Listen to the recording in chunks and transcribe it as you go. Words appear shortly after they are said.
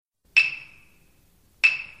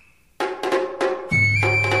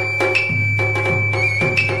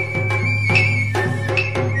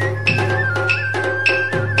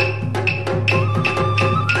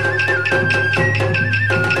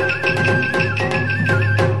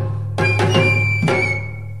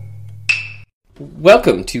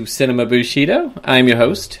Welcome to Cinema Bushido. I'm your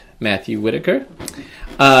host, Matthew Whitaker.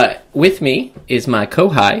 With me is my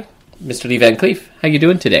co-hi, Mr. Lee Van Cleef. How you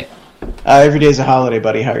doing today? Every day's a holiday,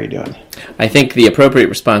 buddy. How are you doing? I think the appropriate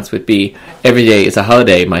response would be, every day is a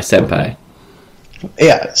holiday, my senpai.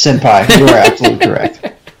 Yeah, senpai. You are absolutely correct.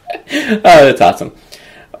 Oh, that's awesome.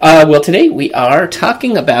 Well, today we are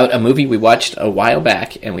talking about a movie we watched a while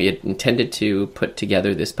back, and we had intended to put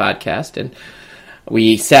together this podcast, and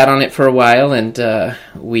we sat on it for a while, and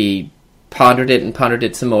we pondered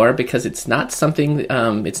it some more, because it's not something,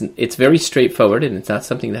 it's very straightforward, and it's not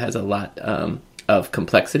something that has a lot of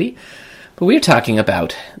complexity. But we're talking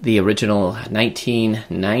about the original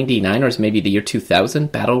 1999, or maybe the year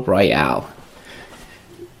 2000, Battle Royale.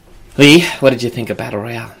 Lee, what did you think of Battle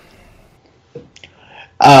Royale?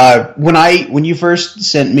 When you first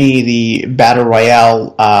sent me the Battle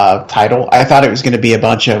Royale title, I thought it was going to be a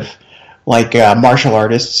bunch of martial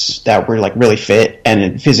artists that were really fit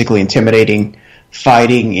and physically intimidating,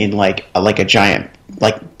 fighting in a giant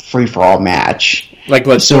free for all match, like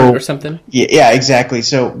Bloodsport or something. Yeah, exactly.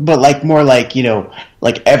 So, but more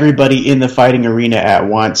everybody in the fighting arena at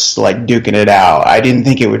once, duking it out. I didn't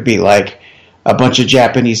think it would be a bunch of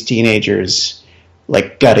Japanese teenagers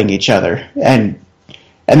gutting each other, and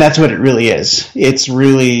that's what it really is. It's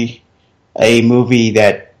really a movie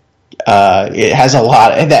that it has a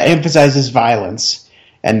lot that emphasizes violence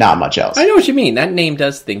and not much else. I know what you mean. That name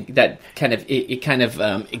does think that it kind of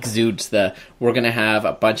exudes the, we're going to have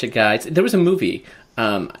a bunch of guys. There was a movie.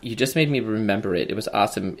 You just made me remember it. It was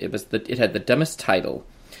awesome. It had the dumbest title.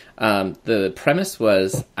 The premise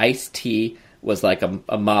was Ice-T was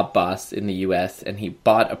a mob boss in the U.S., and he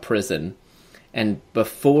bought a prison. And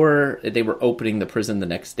before they were opening the prison the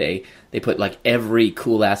next day, they put every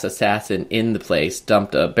cool-ass assassin in the place,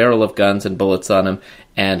 dumped a barrel of guns and bullets on them,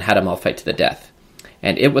 and had them all fight to the death.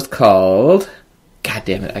 And it was called... God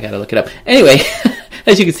damn it, I gotta look it up. Anyway,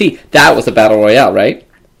 as you can see, that was a Battle Royale, right?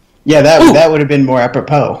 Yeah, that would have been more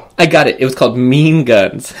apropos. I got it. It was called Mean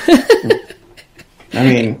Guns. I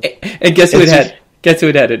mean... And guess who it had? Guess who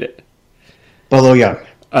it had in it? Bolo Young.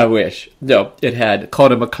 I wish. No, it had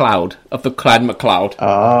Connor McLeod of the Clan McLeod.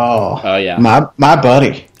 Oh, yeah. My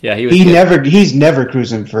buddy. Yeah, he's never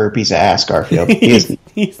cruising for a piece of ass, Garfield.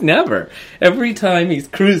 He's never. Every time he's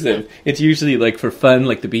cruising, it's usually for fun,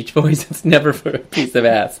 like the Beach Boys. It's never for a piece of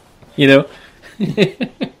ass, you know.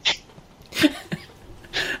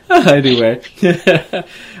 Anyway,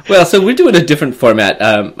 well, so we're doing a different format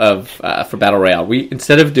for Battle Royale. We,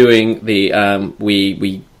 instead of doing the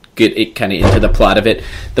we get it kind of into the plot of it.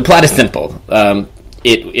 The plot is simple.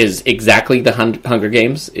 It is exactly the Hunger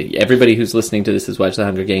Games. Everybody who's listening to this has watched the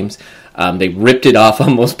Hunger Games. They ripped it off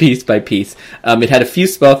almost piece by piece. It had a few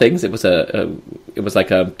small things. It was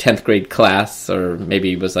like a 10th grade class, or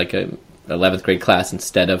maybe it was like a 11th grade class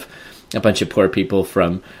instead of a bunch of poor people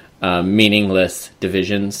from meaningless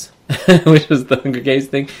divisions, which was the Hunger Games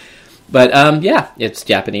thing. But, yeah, it's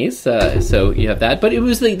Japanese, so you have that. But it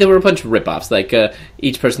was there were a bunch of rip-offs.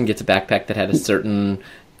 Each person gets a backpack that had a certain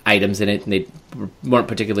items in it, and they weren't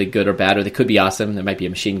particularly good or bad, or they could be awesome. There might be a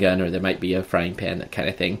machine gun, or there might be a frying pan, that kind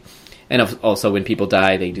of thing. And also, when people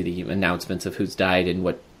die, they do the announcements of who's died in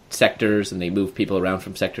what sectors, and they move people around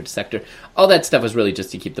from sector to sector. All that stuff was really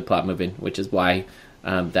just to keep the plot moving, which is why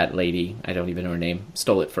that lady, I don't even know her name,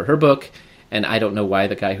 stole it for her book. And I don't know why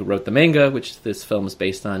the guy who wrote the manga, which this film is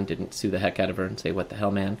based on, didn't sue the heck out of her and say, what the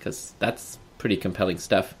hell, man? Because that's pretty compelling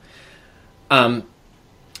stuff. What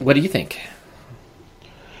do you think?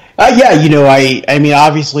 Yeah, I mean,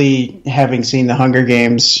 obviously, having seen the Hunger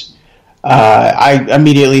Games, I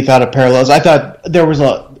immediately thought of parallels. I thought there was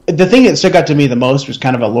the thing that stuck out to me the most was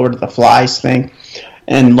kind of a Lord of the Flies thing.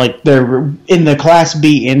 And, they're in the Class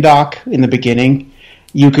B Indoc in the beginning,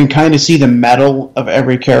 you can kind of see the metal of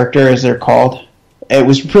every character, as they're called. It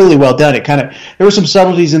was really well done. There were some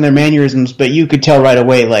subtleties in their mannerisms, but you could tell right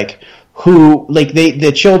away, the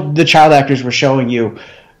child actors were showing you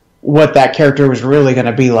what that character was really going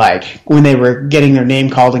to be like when they were getting their name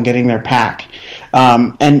called and getting their pack.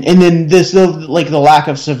 And then the lack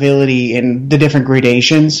of civility in the different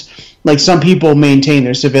gradations. Some people maintain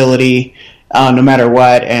their civility no matter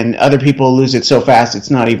what, and other people lose it so fast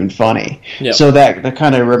it's not even funny. Yep. So that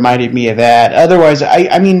kind of reminded me of that. Otherwise, I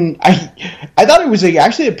thought it was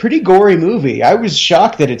actually a pretty gory movie. I was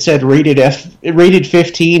shocked that it said rated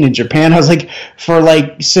 15 in Japan. I was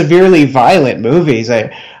for severely violent movies.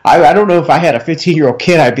 I don't know if I had a 15-year-old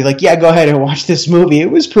kid, I'd be yeah, go ahead and watch this movie.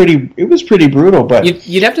 It was pretty brutal, but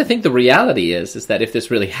you'd have to think the reality is that if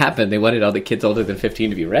this really happened, they wanted all the kids older than 15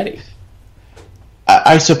 to be ready.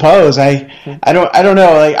 I suppose I don't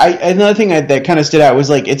know. Like another thing that kind of stood out was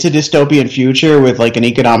like it's a dystopian future with like an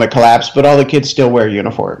economic collapse, but all the kids still wear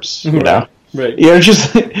uniforms. You know, right? You're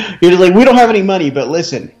just like we don't have any money, but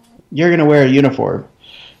listen, you're gonna wear a uniform.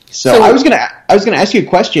 So I was gonna ask you a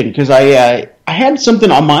question because I had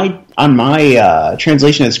something on my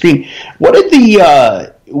translation of the screen. What did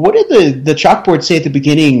the chalkboard say at the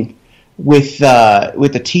beginning with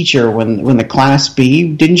the teacher when the class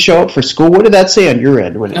B didn't show up for school? What did that say on your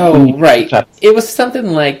end? Right. It was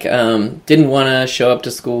something like didn't want to show up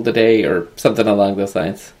to school today or something along those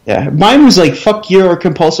lines. Yeah, mine was like fuck your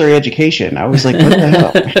compulsory education. I was like, what the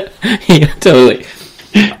hell? Yeah, totally.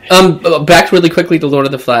 Back really quickly to Lord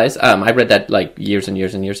of the Flies. I read that like years and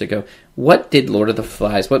years and years ago. What did Lord of the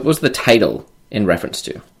Flies? What was the title in reference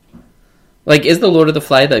to? Like, is the Lord of the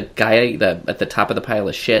Fly the guy at the top of the pile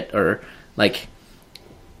of shit, or like?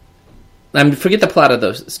 Forget the plot of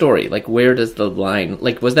the story. Like, where does the line?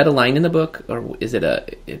 Like, was that a line in the book, or is it a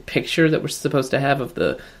picture that we're supposed to have of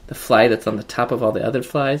the fly that's on the top of all the other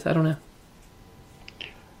flies? I don't know.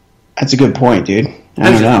 That's a good point, dude. I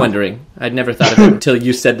was just wondering. I'd never thought of it until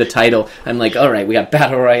you said the title. I'm like, all right, we got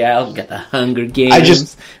Battle Royale, we got the Hunger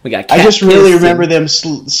Games, we got. I just really remember them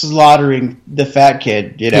slaughtering the fat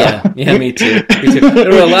kid. You know? Yeah, me too.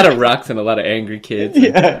 There were a lot of rocks and a lot of angry kids.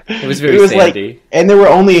 Yeah, it was very sandy. Like, and there were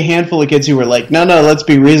only a handful of kids who were like, "No, let's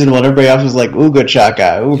be reasonable." And everybody else was like, "Ooga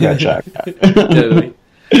chaka, ooga chaka." Totally.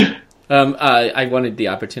 I wanted the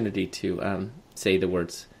opportunity to say the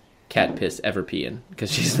words cat piss ever peeing because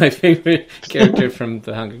she's my favorite character from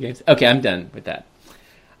the Hunger Games. Okay, I'm done with that.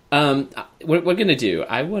 What we're gonna do,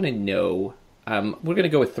 I want to know. We're gonna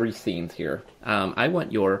go with 3 scenes here. I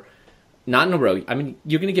want your not in a row. I mean,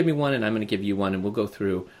 you're gonna give me one, and I'm gonna give you one, and we'll go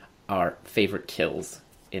through our favorite kills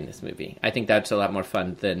in this movie. I think that's a lot more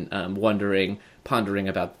fun than pondering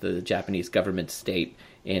about the Japanese government state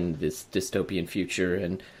in this dystopian future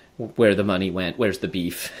and where the money went, where's the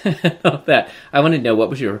beef, all that. I want to know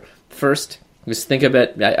what was your first. Just think of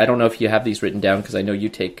it. I don't know if you have these written down because I know you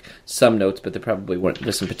take some notes, but they probably weren't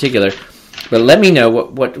this in particular. But let me know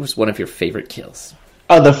what was one of your favorite kills.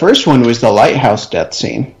 The first one was the lighthouse death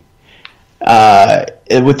scene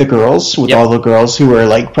with the girls, with all the girls who were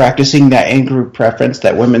like practicing that in-group preference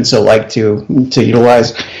that women so like to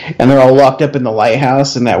utilize, and they're all locked up in the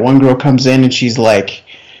lighthouse. And that one girl comes in and she's like.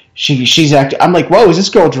 She's acting. I'm like, whoa, is this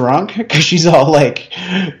girl drunk? Because she's all like,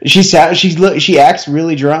 she acts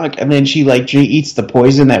really drunk, and then she eats the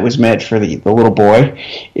poison that was meant for the little boy,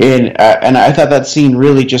 and I thought that scene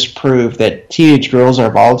really just proved that teenage girls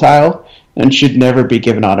are volatile and should never be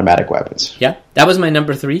given automatic weapons. Yeah, that was my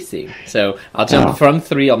number 3 scene. So I'll jump from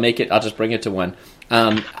 3. I'll just bring it to 1.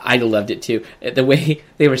 I loved it too. The way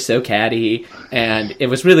they were so catty, and it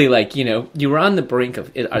was really like, you were on the brink of,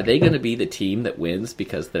 are they going to be the team that wins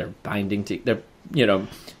because they're getting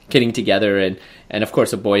together, and of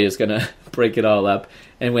course a boy is going to break it all up,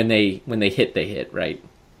 and when they hit, right?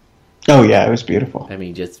 Oh yeah, it was beautiful. I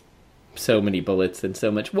mean, just so many bullets and so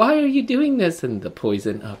much. Why are you doing this? And the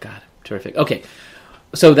poison. Oh god, terrific. Okay,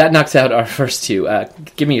 so that knocks out our first 2.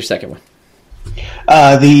 Give me your second one.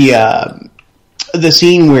 The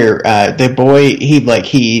scene where the boy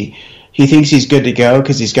he thinks he's good to go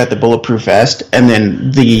because he's got the bulletproof vest, and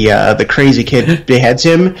then the crazy kid beheads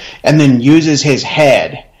him, and then uses his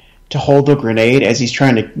head to hold the grenade as he's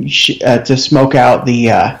trying to smoke out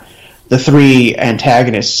the 3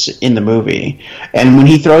 antagonists in the movie. And when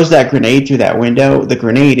he throws that grenade through that window, the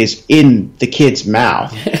grenade is in the kid's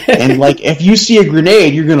mouth. And like, if you see a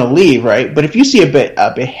grenade, you're gonna leave, right? But if you see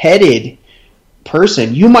a beheaded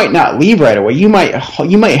person, you might not leave right away. You might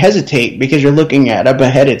hesitate because you're looking at a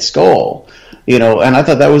beheaded skull, And I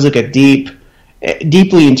thought that was like a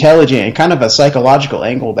deeply intelligent and kind of a psychological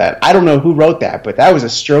angle that I don't know who wrote that, but that was a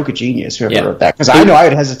stroke of genius whoever wrote that, because I know I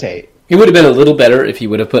would hesitate. It would have been a little better if you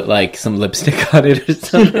would have put like some lipstick on it or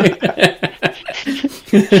something.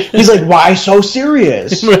 He's like, why so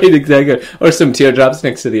serious? Right, exactly. Or some teardrops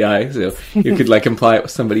next to the eye, so you could like imply it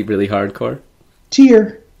was somebody really hardcore.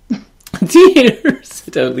 Tears.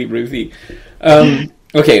 Totally Ruthie.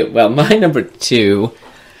 Okay, well, my number 2,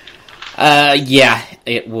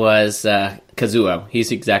 it was Kazuo.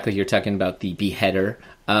 He's exactly, you're talking about the beheader.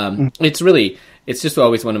 It's just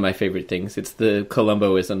always one of my favorite things. It's the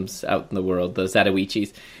Columbo-isms out in the world, the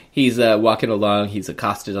Zatoichis. He's walking along, he's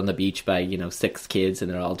accosted on the beach by, 6 kids,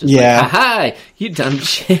 and they're all just like, hi, you dumb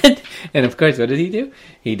shit. And of course, what does he do?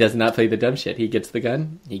 He does not play the dumb shit. He gets the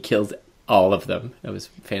gun, he kills all of them. That was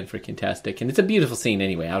fan-freaking-tastic. And it's a beautiful scene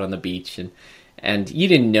anyway, out on the beach. And you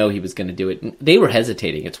didn't know he was going to do it. And they were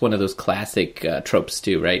hesitating. It's one of those classic tropes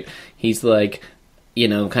too, right? He's like,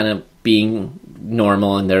 kind of being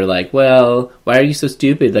normal, and they're like, well, why are you so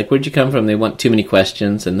stupid? Like, where'd you come from? They want too many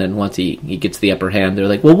questions, and then once he gets the upper hand, they're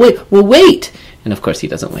like, well, wait. And of course he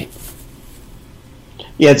doesn't wait.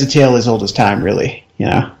 Yeah, it's a tale as old as time, really,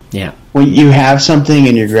 Yeah. When you have something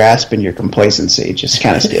in your grasp and your complacency just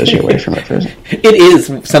kind of steals you away from it. It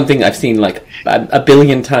is something I've seen like a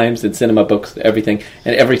billion times in cinema, books, everything,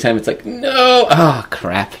 and every time it's like, no, oh,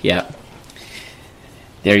 crap, yeah.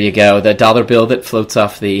 There you go, the dollar bill that floats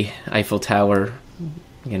off the Eiffel Tower,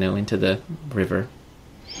 into the river.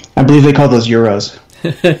 I believe they call those euros.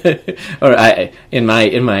 Or in my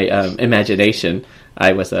imagination,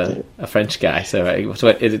 I was a French guy, so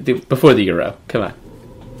before the euro. Come on.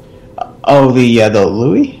 Oh, the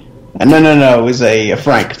Louis? No, it was a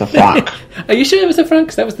franc, the franc. Are you sure it was a franc?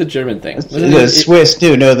 'Cause that was the German thing. The Swiss,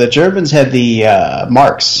 too. No, the Germans had the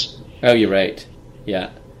marks. Oh, you're right. Yeah.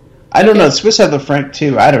 I don't know. The Swiss have the franc,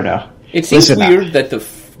 too. I don't know. It seems weird that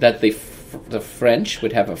the French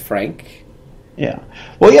would have a franc. Yeah.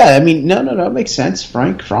 Well, yeah, I mean, no, it makes sense.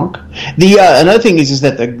 Franc. The another thing is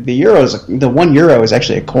that the euros, the 1 euro is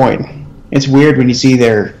actually a coin. It's weird when you see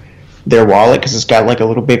their wallet because it's got like a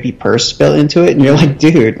little baby purse built into it, and you're like,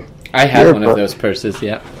 dude. I have one of those purses,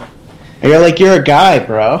 yeah. And you're like, you're a guy,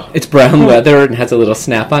 bro. It's brown leather and has a little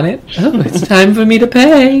snap on it. Oh, it's time for me to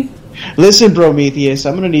pay. Listen, Prometheus,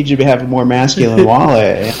 I'm going to need you to have a more masculine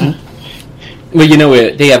wallet.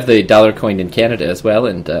 Well, they have the dollar coin in Canada as well,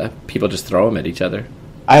 and people just throw them at each other.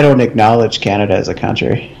 I don't acknowledge Canada as a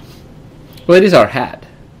country. Well, it is our hat.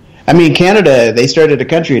 I mean, Canada, they started a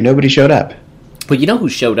country and nobody showed up. But you know who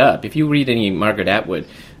showed up? If you read any Margaret Atwood,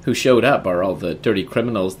 who showed up are all the dirty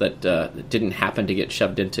criminals that didn't happen to get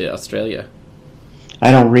shoved into Australia.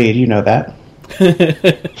 I don't read, you know that.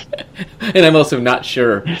 And I'm also not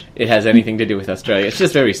sure it has anything to do with Australia. It's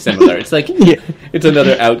just very similar. It's like It's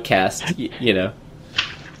another outcast, Yeah.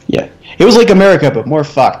 It was like America, but more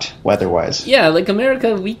fucked weather-wise. Yeah, like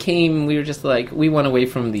America, we were just like, we want away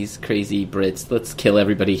from these crazy Brits. Let's kill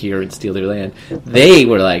everybody here and steal their land. They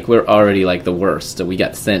were like, we're already like the worst, so we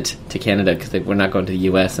got sent to Canada because we're not going to the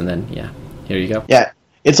U.S., and then, here you go. Yeah,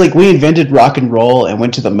 it's like we invented rock and roll and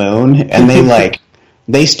went to the moon, and they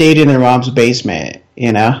they stayed in their mom's basement,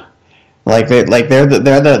 Like they're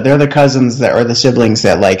the cousins that are the siblings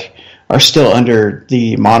that like are still under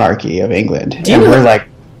the monarchy of England, we're like.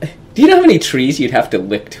 Do you know how many trees you'd have to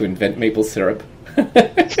lick to invent maple syrup? They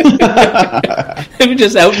were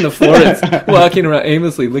just out in the forest, walking around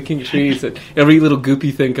aimlessly, licking trees, and every little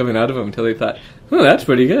goopy thing coming out of them until they thought, oh, that's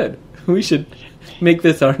pretty good. We should make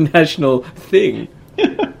this our national thing.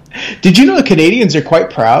 Did you know the Canadians are quite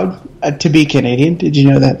proud to be Canadian? Did you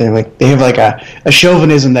know that? They have like a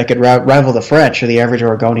chauvinism that could rival the French or the average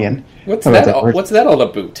Oregonian. What's that all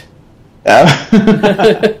about?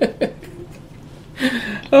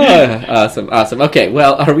 Oh, awesome. Okay,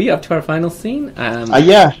 well, are we up to our final scene?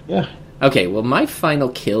 Yeah. Okay, well, my final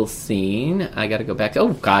kill scene, I gotta go back.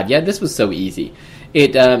 Oh, God, yeah, this was so easy.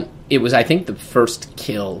 It was, I think, the first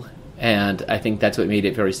kill, and I think that's what made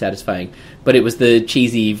it very satisfying. But it was the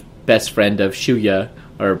cheesy best friend of Shuya,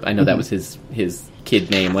 or I know that was his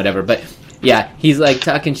kid name, whatever. But, yeah, he's, like,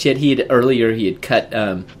 talking shit. He had cut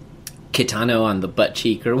Kitano on the butt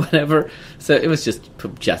cheek or whatever. So it was just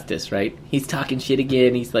justice, right? He's talking shit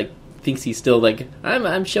again. He's like, thinks he's still like,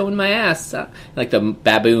 I'm showing my ass. Like the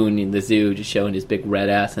baboon in the zoo just showing his big red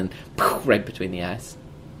ass and poof, right between the eyes.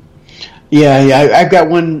 Yeah. I've got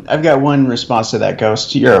one response to that,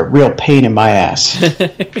 Ghost. You're a real pain in my ass.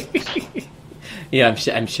 Yeah,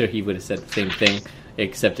 I'm sure he would have said the same thing,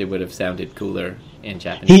 except it would have sounded cooler in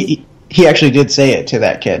Japanese. He actually did say it to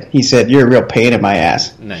that kid. He said, "You're a real pain in my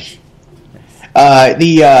ass." Nice.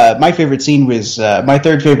 My favorite scene was my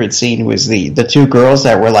third favorite scene was the two girls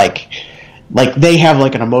that were like they have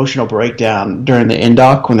like an emotional breakdown during the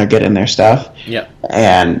in-dock when they're getting their stuff. Yeah.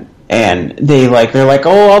 And they're like,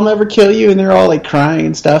 oh, I'll never kill you, and they're all like crying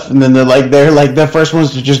and stuff, and then they're like the first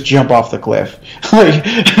ones to just jump off the cliff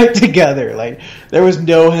like together. Like there was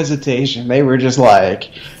no hesitation. They were just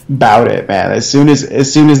like about it, man. As soon as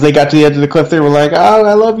they got to the edge of the cliff, they were like, oh,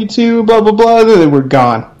 I love you too, blah blah blah, and then they were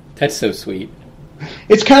gone. That's so sweet.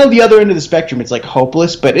 It's kind of the other end of the spectrum. It's like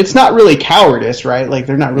hopeless, but it's not really cowardice, right? Like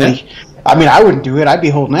they're not really. Yeah. I mean, I wouldn't do it. I'd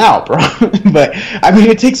be holding out, bro. But I mean,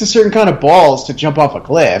 it takes a certain kind of balls to jump off a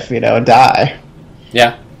cliff, and die.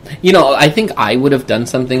 Yeah, I think I would have done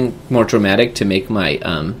something more dramatic to make my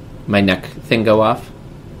my neck thing go off.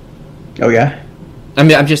 Oh yeah. I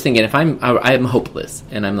mean, I'm just thinking if I'm hopeless,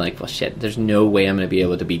 and I'm like, well, shit. There's no way I'm going to be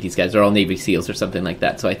able to beat these guys. They're all Navy SEALs or something like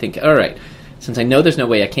that. So I think, all right. Since I know there's no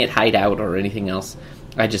way I can't hide out or anything else,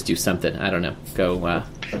 I just do something. I don't know. Go.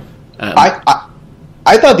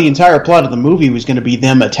 I thought the entire plot of the movie was going to be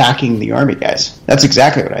them attacking the army guys. That's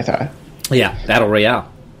exactly what I thought. Yeah, battle royale.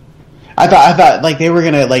 I thought like they were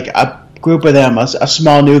gonna like a group of them, a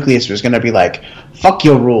small nucleus was gonna be like, "Fuck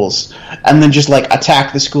your rules," and then just like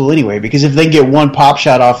attack the school anyway. Because if they get one pop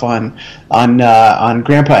shot off on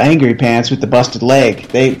Grandpa Angry Pants with the busted leg,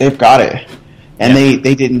 they've got it, and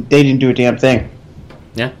they didn't do a damn thing.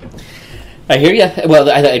 Yeah, I hear you.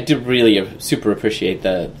 Well, I do really super appreciate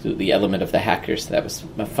the element of the hackers. That was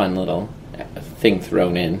a fun little thing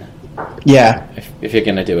thrown in. Yeah, if you're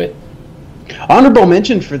gonna do it. Honorable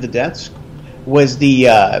mention for the deaths was the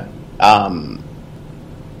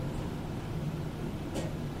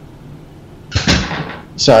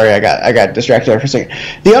sorry, I got distracted there for a second.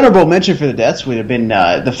 The honorable mention for the deaths would have been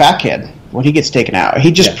the fat kid when he gets taken out.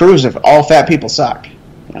 He just proves that all fat people suck.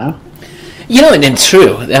 You know, and it's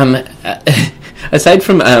true. Aside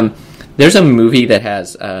from there's a movie that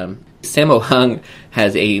has Sammo Hung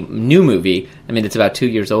has a new movie. I mean, it's about 2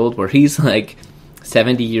 years old where he's like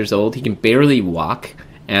 70 years old. He can barely walk,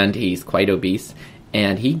 and he's quite obese.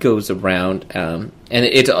 And he goes around, and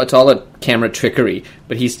it's all a camera trickery,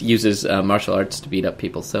 but he uses martial arts to beat up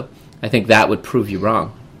people. So I think that would prove you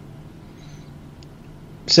wrong.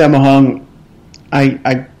 Sammo Hung,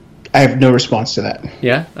 I have no response to that.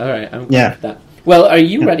 Yeah? All right. I'm good with that. Well, are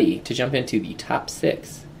you ready to jump into the top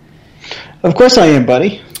 6? Of course I am,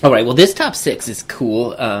 buddy. All right, well, this top 6 is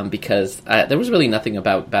cool because there was really nothing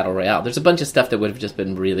about Battle Royale. There's a bunch of stuff that would have just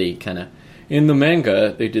been really kind of, in the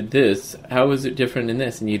manga, they did this. How is it different in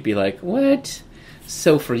this? And you'd be like, what?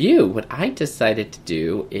 So for you, what I decided to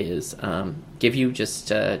do is give you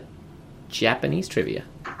just Japanese trivia.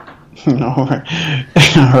 All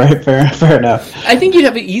right, fair enough. I think you'd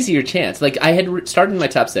have an easier chance. Like I had started my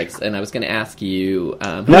top 6, and I was going to ask you.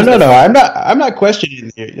 No. I'm not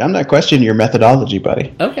questioning. I'm not questioning your methodology,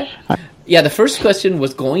 buddy. Okay. Yeah, the first question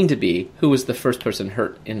was going to be who was the first person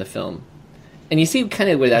hurt in the film, and you see kind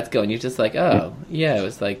of where that's going. You're just like, oh yeah, it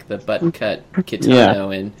was like the butt cut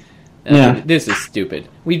Kitano, and this is stupid.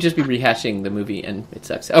 We'd just be rehashing the movie, and it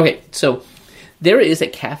sucks. Okay, so. There is a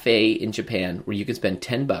cafe in Japan where you can spend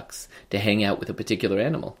 $10 to hang out with a particular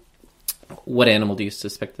animal. What animal do you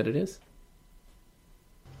suspect that it is?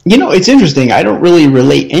 You know, it's interesting. I don't really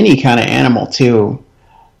relate any kind of animal to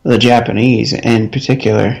the Japanese in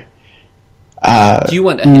particular. Do you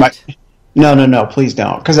want a hint? No, please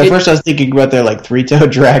don't. Because at first I was thinking about their like three-toed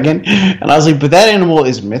dragon, and I was like, but that animal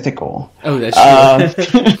is mythical. Oh, that's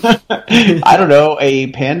true. I don't know, a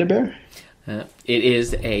panda bear? It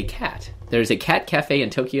is a cat. There's a cat cafe in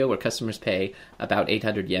Tokyo where customers pay about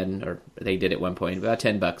 800 yen, or they did at one point, about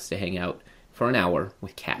 $10 to hang out for an hour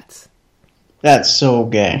with cats. That's so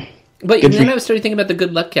gay. But then I was starting thinking about the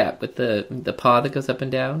good luck cat with the paw that goes up and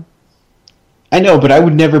down. I know, but I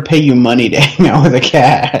would never pay you money to hang out with a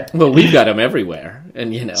cat. Well, we've got them everywhere,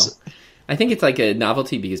 and I think it's like a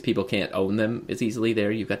novelty because people can't own them as easily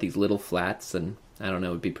there. You've got these little flats, and I don't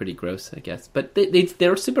know, it'd be pretty gross, I guess. But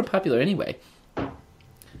they're super popular anyway.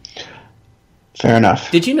 Fair enough.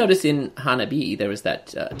 Did you notice in Hanabi there was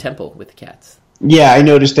that temple with cats? Yeah, I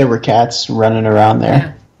noticed there were cats running around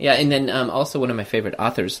there. Yeah, and then also one of my favorite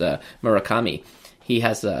authors, Murakami, he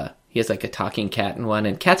has like a talking cat in one,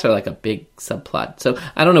 and cats are like a big subplot. So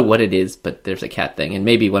I don't know what it is, but there's a cat thing, and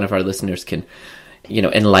maybe one of our listeners can,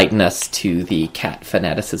 enlighten us to the cat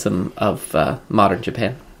fanaticism of modern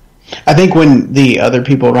Japan. I think when the other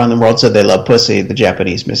people around the world said they love pussy, the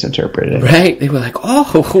Japanese misinterpreted it. Right? They were like,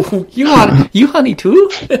 "Oh, you honey too?"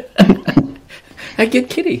 I get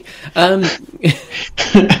kitty.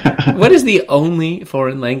 What is the only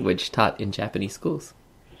foreign language taught in Japanese schools?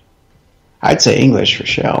 I'd say English for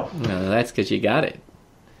sure. No, that's because you got it.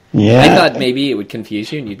 Yeah. I thought maybe it would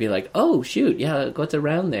confuse you, and you'd be like, "Oh, shoot, yeah, what's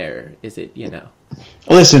around there? Is it,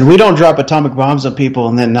 Listen, we don't drop atomic bombs on people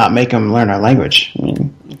and then not make them learn our language. I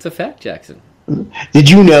mean, it's a fact, Jackson. Did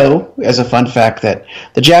you know, as a fun fact, that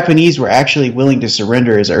the Japanese were actually willing to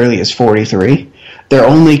surrender as early as 43? Their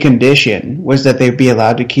only condition was that they'd be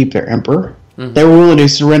allowed to keep their emperor. Mm-hmm. They were willing to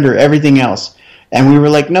surrender everything else. And we were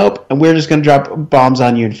like, nope, and we're just going to drop bombs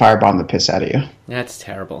on you and firebomb the piss out of you. That's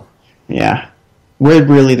terrible. Yeah. We're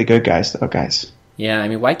really the good guys, though, guys. Yeah, I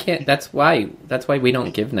mean, why can't... That's why we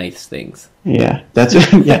don't give nice things. Yeah, that's...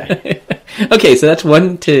 yeah. Okay, so that's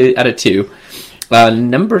 1 out of 2.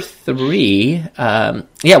 Number 3,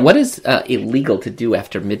 what is illegal to do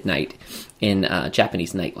after midnight in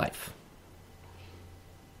Japanese nightlife?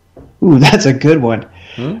 Ooh, that's a good one.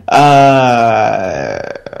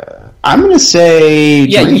 I'm going to say...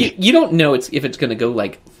 Yeah, you don't know if it's going to go,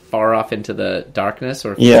 like, far off into the darkness,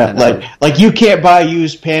 or like you can't buy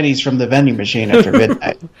used panties from the vending machine after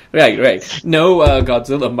midnight. right. No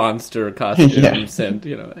Godzilla monster costumes, and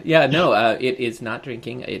it is not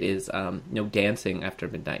drinking. It is no dancing after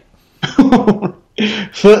midnight.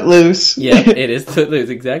 Footloose. Yeah, it is Footloose,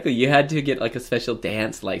 exactly. You had to get like a special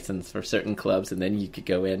dance license for certain clubs, and then you could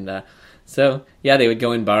go in. So, yeah, they would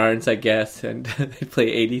go in barns, I guess, and they'd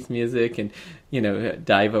play 80s music and,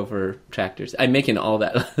 dive over tractors. I'm making all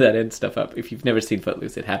that end stuff up. If you've never seen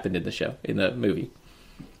Footloose, it happened in the movie.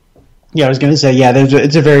 Yeah, I was going to say,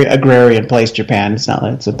 it's a very agrarian place, Japan. It's not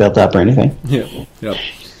like it's built up or anything. Yeah.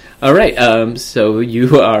 All right, so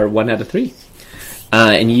you are 1 out of 3.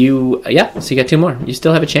 So you got 2 more. You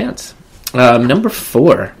still have a chance. Number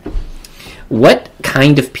 4. What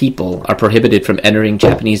kind of people are prohibited from entering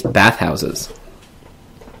Japanese bathhouses?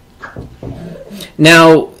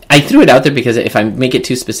 Now, I threw it out there because if I make it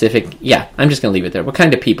too specific, I'm just going to leave it there. What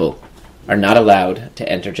kind of people are not allowed to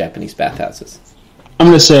enter Japanese bathhouses? I'm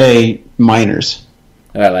going to say minors.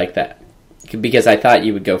 Oh, I like that. Because I thought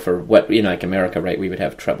you would go for what, like America, right? We would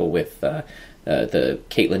have trouble with the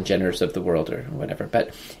Caitlyn Jenners of the world or whatever.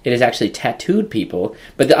 But it is actually tattooed people.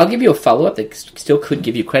 But I'll give you a follow-up that still could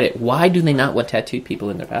give you credit. Why do they not want tattooed people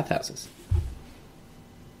in their bathhouses?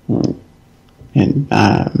 And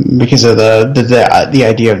because of the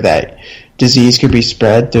idea of that disease could be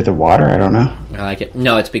spread through the water. I don't know. I like it.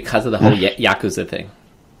 No, it's because of the whole Yakuza thing.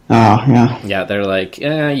 Oh, yeah. Yeah, they're like,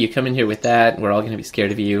 you come in here with that, we're all going to be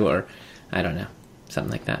scared of you, or I don't know,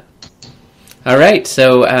 something like that. All right,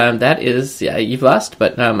 so that is, you've lost,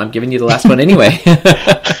 but I'm giving you the last one anyway.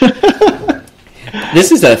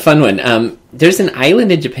 This is a fun one. There's an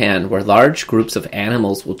island in Japan where large groups of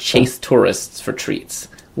animals will chase tourists for treats.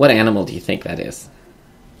 What animal do you think that is?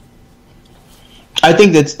 I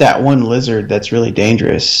think that's that one lizard that's really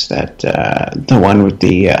dangerous. That the one with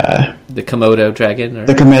the Komodo dragon? Or?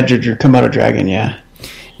 The Komodo dragon, yeah.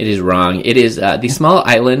 It is wrong. It is the small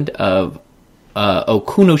island of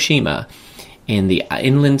Okunoshima in the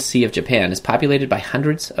inland sea of Japan is populated by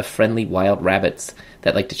hundreds of friendly wild rabbits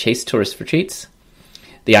that like to chase tourists for treats.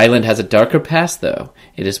 The island has a darker past, though.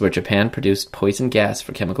 It is where Japan produced poison gas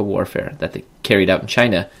for chemical warfare that they carried out in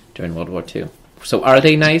China during World War II. So are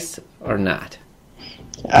they nice or not?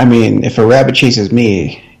 I mean, if a rabbit chases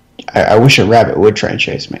me, I wish a rabbit would try and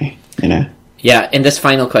chase me, Yeah, and this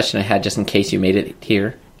final question I had, just in case you made it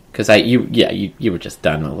here, because you were just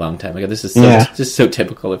done a long time ago. This is just so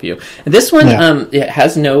typical of you. And this one, it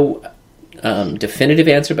has no definitive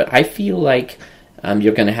answer, but I feel like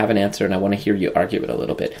you're going to have an answer, and I want to hear you argue it a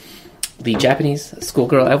little bit. The Japanese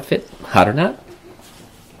schoolgirl outfit, hot or not?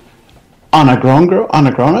 On a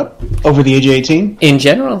grown-up over the age of 18? In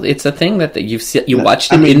general, it's a thing that you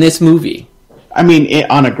watched in this movie. I mean,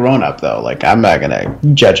 on a grown-up though. Like, I'm not going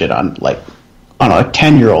to judge it on a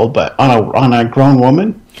 10-year-old, but on a grown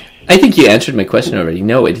woman. I think you answered my question already.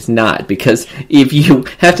 No, it is not, because if you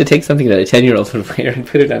have to take something that a 10-year-old would wear and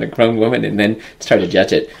put it on a grown woman and then try to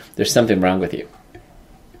judge it, there's something wrong with you.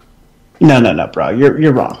 No, bro.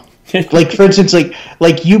 You're wrong. Like, for instance,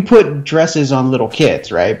 like you put dresses on little kids,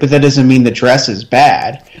 right? But that doesn't mean the dress is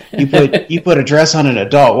bad. You put a dress on an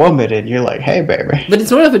adult woman, and you're like, hey, baby. But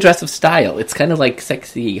it's more of a dress of style. It's kind of like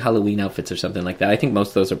sexy Halloween outfits or something like that. I think most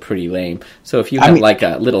of those are pretty lame. So if you have like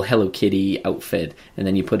a little Hello Kitty outfit, and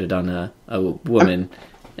then you put it on a woman.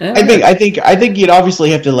 I think you'd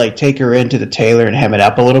obviously have to like take her into the tailor and hem it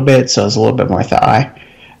up a little bit, so it's a little bit more thigh.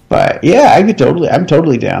 But yeah, I'm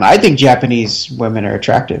totally down. I think Japanese women are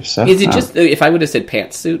attractive. So is it just if I would have said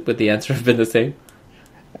pantsuit, would the answer have been the same?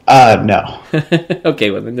 No.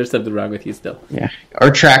 Okay, well then there's something wrong with you still. Yeah, or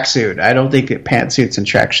tracksuit. I don't think that pantsuits and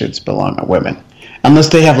tracksuits belong on women, unless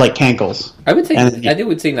they have like cankles. I would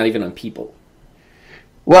say not even on people.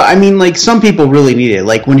 Well, I mean, like, some people really need it.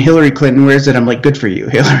 Like, when Hillary Clinton wears it, I'm like, good for you,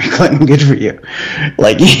 Hillary Clinton, good for you.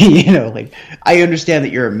 Like, like, I understand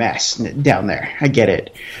that you're a mess down there. I get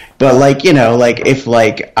it. But, like, like, if,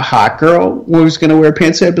 like, a hot girl was going to wear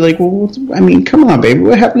pants, I'd be like, well, I mean, come on, baby.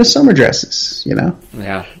 What happened to summer dresses,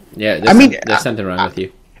 Yeah. There's something wrong with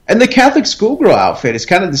you. And the Catholic schoolgirl outfit is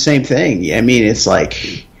kind of the same thing. I mean, it's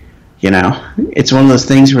like, it's one of those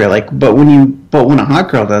things where, like, but when a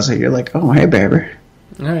hot girl does it, you're like, oh, hey, baby.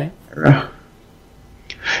 All right.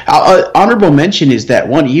 Honorable mention is that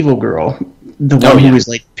one evil girl, the one who was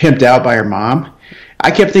like pimped out by her mom.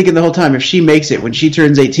 I kept thinking the whole time, if she makes it when she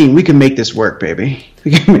turns 18, we can make this work, baby.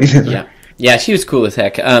 We can make this work. Yeah, she was cool as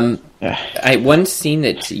heck. One scene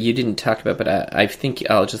that you didn't talk about, but I think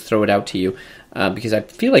I'll just throw it out to you because I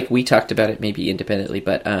feel like we talked about it maybe independently,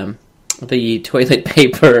 but the toilet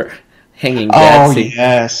paper hanging dad scene.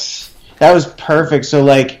 Yes. That was perfect. So,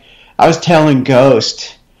 like, I was telling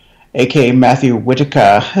Ghost, aka Matthew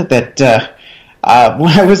Whitaker, that when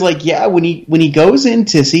I was like, yeah, when he goes in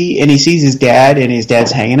to see and he sees his dad and his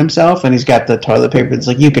dad's hanging himself and he's got the toilet paper that's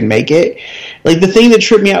like, you can make it. Like, the thing that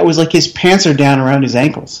tripped me out was like his pants are down around his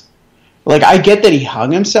ankles. Like, I get that he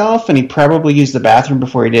hung himself and he probably used the bathroom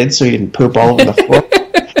before he did so he didn't poop all over the floor.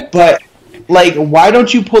 But, like, why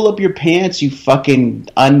don't you pull up your pants, you fucking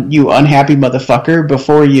you unhappy motherfucker,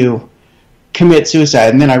 before you commit suicide?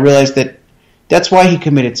 And then I realized that that's why he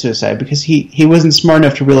committed suicide, because he wasn't smart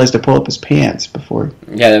enough to realize to pull up his pants before.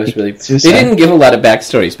 Yeah, that was really... Suicide. They didn't give a lot of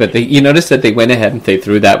backstories, but you notice that they went ahead and they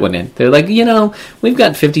threw that one in. They're like, we've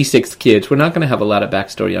got 56 kids. We're not going to have a lot of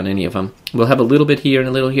backstory on any of them. We'll have a little bit here and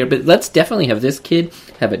a little here, but let's definitely have this kid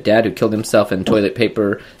have a dad who killed himself in toilet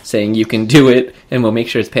paper saying you can do it, and we'll make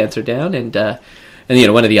sure his pants are down, and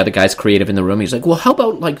one of the other guys creative in the room, he's like, well, how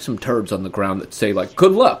about, like, some turds on the ground that say, like,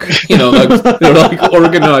 good luck? Like, they're, like,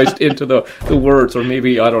 organized into the words, or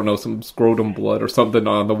maybe, I don't know, some scrotum blood or something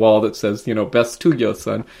on the wall that says, best to you,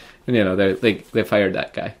 son. And, they fired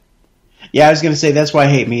that guy. Yeah, I was going to say, that's why I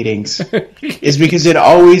hate meetings. Is because it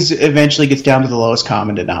always eventually gets down to the lowest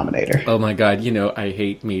common denominator. Oh, my God. I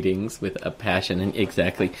hate meetings with a passion, and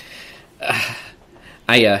exactly.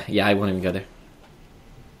 I won't even go there.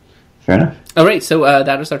 Fair enough. All right, so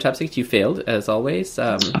that was our top 6. You failed, as always.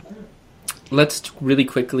 Let's really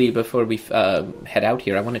quickly, before we head out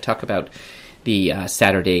here, I want to talk about the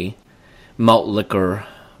Saturday Malt Liquor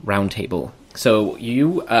Roundtable. So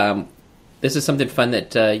you, this is something fun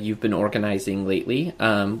that you've been organizing lately.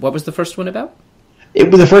 What was the first one about?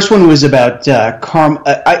 The first one was about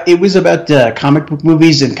comic book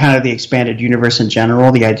movies and kind of the expanded universe in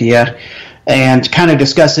general, the idea, and kind of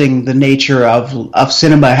discussing the nature of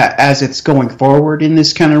cinema as it's going forward in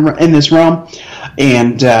this realm.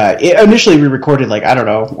 And initially we recorded, like, I don't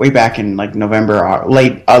know, way back in like November,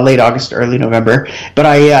 late August, early November. But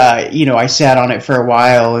I sat on it for a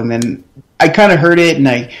while, and then I kind of heard it, and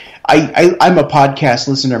I'm a podcast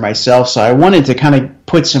listener myself, so I wanted to kind of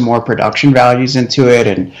put some more production values into it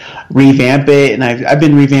and revamp it. And I've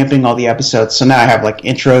been revamping all the episodes, so now I have like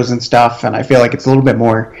intros and stuff, and I feel like it's a little bit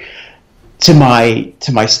more to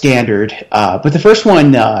my standard. But the first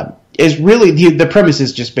one is really the premise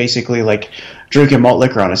is just basically like drinking malt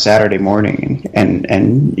liquor on a Saturday morning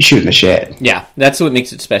and shooting the shit. Yeah, that's what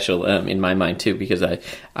makes it special in my mind too, because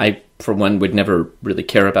I for one would never really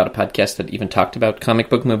care about a podcast that even talked about comic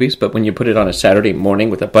book movies, but when you put it on a Saturday morning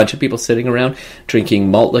with a bunch of people sitting around drinking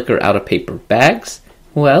malt liquor out of paper bags,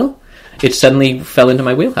 well, it suddenly fell into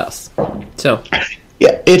my wheelhouse. So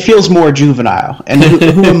yeah, it feels more juvenile. And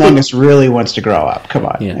who among us really wants to grow up? Come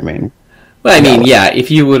on. Yeah. I mean... yeah, if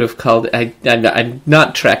you would have called... I'm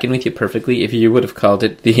not tracking with you perfectly. If you would have called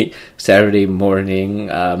it the Saturday morning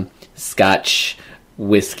Scotch,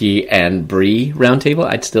 whiskey, and brie roundtable,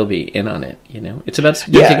 I'd still be in on it, It's about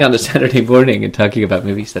drinking on a Saturday morning and talking about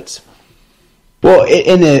movies. That's... Well,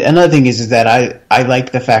 and another thing is that I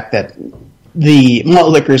like the fact that the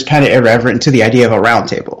malt liquor is kind of irreverent to the idea of a round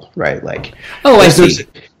table, right? Like, I see.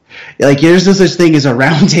 Like, there's no such thing as a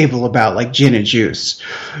round table about like gin and juice,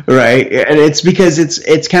 right? And it's because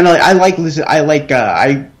it's kind of like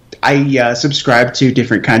I subscribe to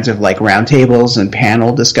different kinds of like round tables and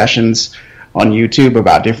panel discussions on YouTube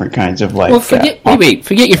about different kinds of like. Well,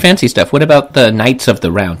 forget your fancy stuff. What about the Knights of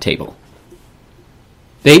the Round Table?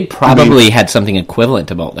 They probably had something equivalent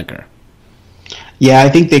to malt liquor. Yeah, I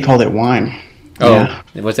think they called it wine. Oh,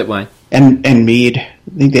 yeah. Was it wine? And mead.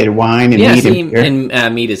 I think they had wine and mead and beer.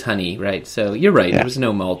 And mead is honey, right? So you're right. Yeah. There was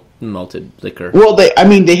no malted liquor. Well,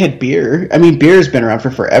 they had beer. I mean, beer has been around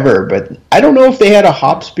for forever, but I don't know if they had a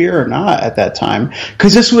hops beer or not at that time,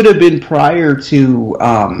 because this would have been prior to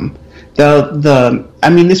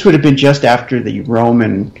this would have been just after the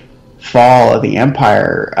Roman fall of the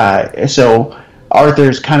empire. So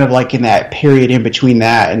Arthur's kind of like in that period in between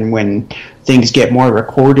that and when things get more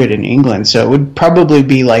recorded in England. So it would probably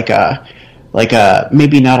be like a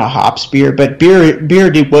maybe not a hops beer, but beer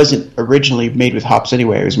wasn't originally made with hops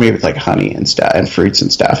anyway. It was made with like honey and stuff and fruits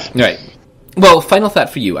and stuff. Right. Well, final thought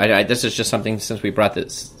for you. This is just something, since we brought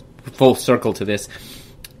this full circle to this.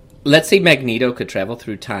 Let's say Magneto could travel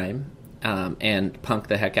through time and punk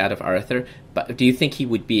the heck out of Arthur, but do you think he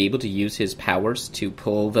would be able to use his powers to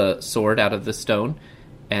pull the sword out of the stone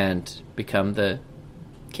and become the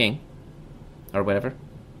king or whatever?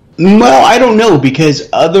 Well, I don't know, because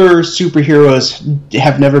other superheroes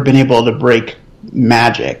have never been able to break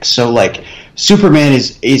magic. So, like, Superman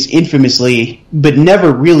is infamously, but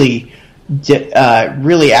never really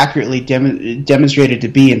accurately demonstrated to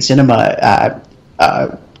be in cinema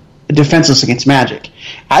defenseless against magic.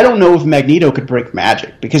 I don't know if Magneto could break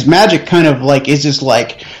magic, because magic kind of like is this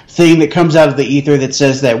like thing that comes out of the ether that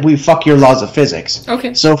says that we fuck your laws of physics.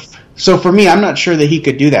 Okay. So for me, I'm not sure that he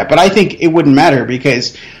could do that, but I think it wouldn't matter,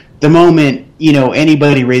 because the moment,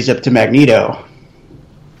 anybody raised up to Magneto.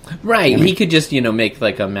 Right, he could just, make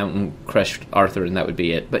like a mountain crush Arthur, and that would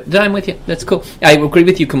be it. But I'm with you. That's cool. I agree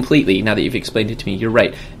with you completely now that you've explained it to me. You're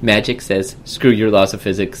right. Magic says, screw your laws of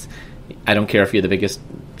physics. I don't care if you're the biggest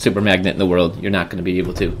super magnet in the world. You're not going to be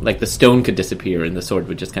able to. Like, the stone could disappear, and the sword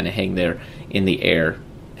would just kind of hang there in the air,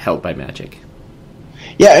 held by magic.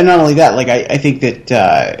 Yeah, and not only that, like, I think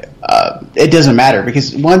that it doesn't matter,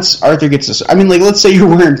 because once Arthur gets this... I mean, like, let's say you're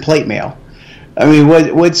wearing plate mail. I mean,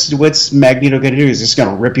 what's Magneto going to do? He's just going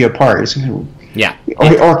to rip you apart. He's gonna,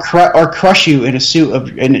 or crush you in a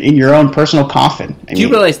suit in your own personal coffin. Do you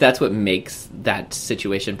realize that's what makes that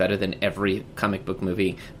situation better than every comic book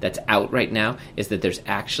movie that's out right now? Is that there's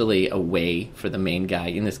actually a way for the main guy,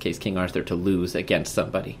 in this case King Arthur, to lose against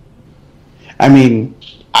somebody. I mean,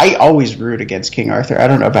 I always root against King Arthur. I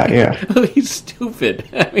don't know about you. Oh, he's stupid.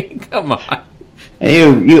 I mean, come on.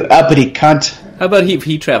 You uppity cunt. How about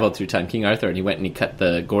he traveled through time, King Arthur, and he went and he cut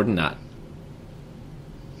the Gordon knot.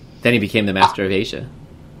 Then he became the master of Asia.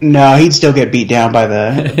 No, he'd still get beat down by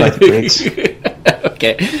the Brits.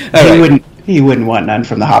 Okay. He wouldn't want none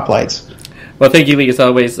from the hoplites. Well, thank you, Lee. As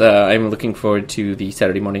always, I'm looking forward to the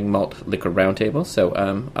Saturday morning malt liquor roundtable, so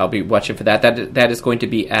I'll be watching for that. That is going to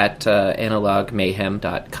be at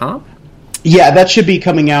analogmayhem.com. Yeah, that should be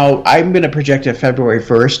coming out. I'm going to project it February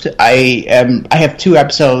 1st. I have 2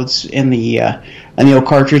 episodes in the old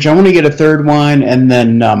cartridge. I want to get a third one, and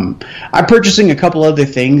then I'm purchasing a couple other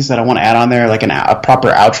things that I want to add on there, like a proper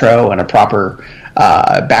outro and a proper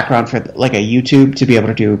background for like a YouTube to be able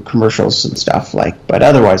to do commercials and stuff. But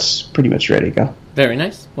otherwise, pretty much ready to go. Very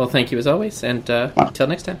nice. Well, thank you as always, and until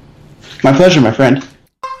next time. My pleasure, my friend.